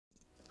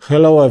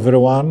Hello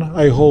everyone,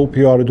 I hope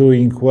you are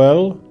doing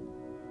well,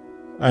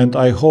 and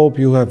I hope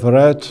you have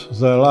read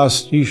the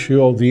last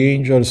issue of the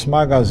Angels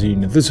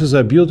magazine. This is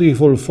a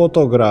beautiful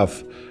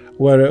photograph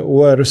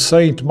where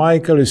Saint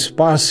Michael is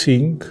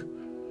passing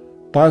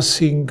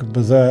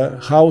the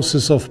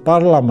Houses of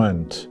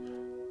Parliament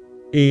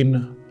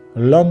in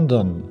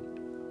London.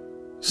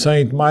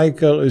 Saint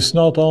Michael is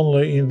not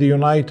only in the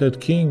United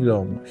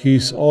Kingdom, he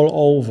is all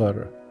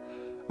over.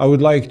 I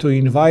would like to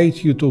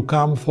invite you to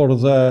come for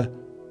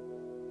the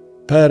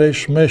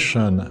Parish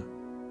Mission,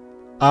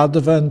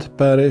 Advent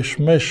Parish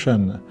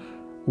Mission,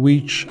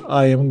 which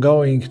I am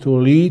going to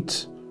lead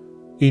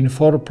in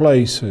 4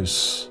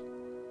 places.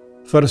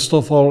 First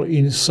of all,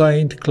 in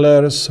St.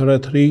 Clair's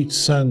Retreat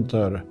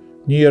Center,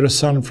 near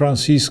San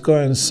Francisco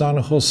and San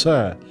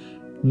Jose.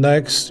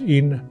 Next,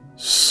 in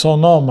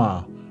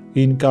Sonoma,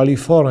 in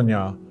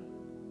California,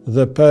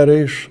 the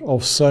parish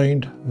of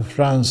St.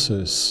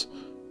 Francis.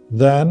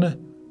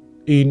 Then,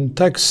 in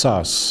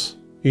Texas,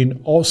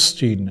 in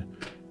Austin,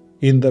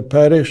 in the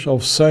parish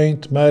of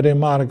St. Mary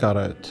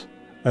Margaret,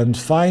 and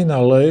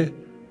finally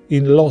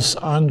in Los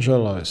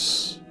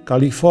Angeles,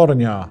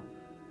 California,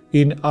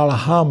 in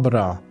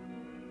Alhambra,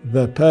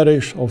 the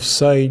parish of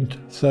St.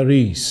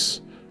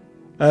 Therese.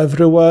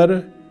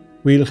 Everywhere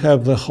we'll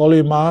have the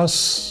Holy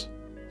Mass,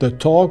 the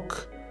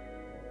talk,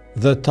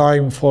 the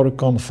time for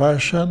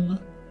confession,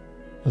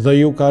 the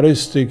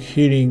Eucharistic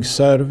healing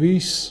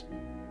service,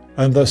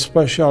 and the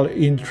special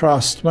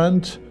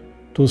entrustment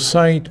to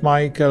Saint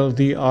Michael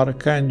the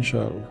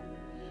Archangel.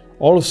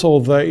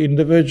 Also the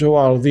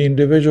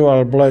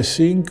individual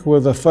blessing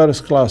with the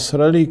first-class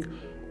relic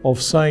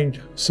of Saint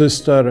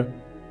Sister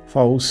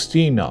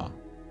Faustina.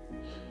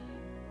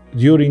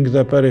 During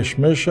the parish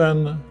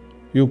mission,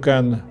 you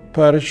can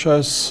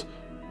purchase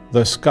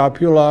the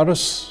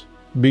scapulars,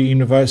 be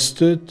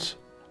invested,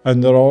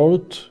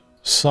 enrolled,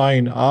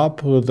 sign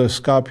up with the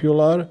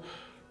scapular,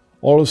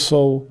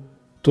 also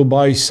to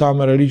buy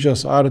some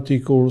religious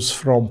articles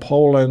from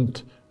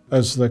Poland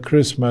as the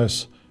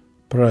Christmas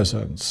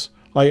presents.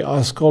 I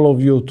ask all of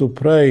you to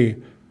pray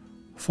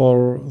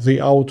for the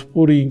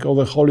outpouring of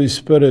the Holy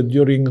Spirit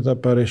during the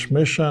parish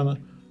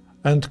mission,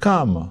 and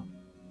come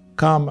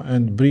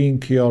and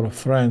bring your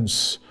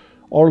friends.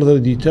 All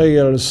the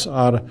details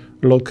are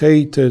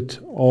located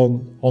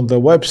on the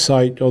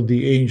website of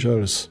the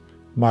Angels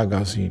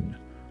magazine.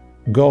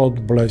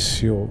 God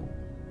bless you.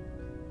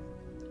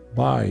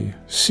 Bye.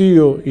 See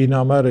you in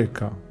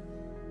America.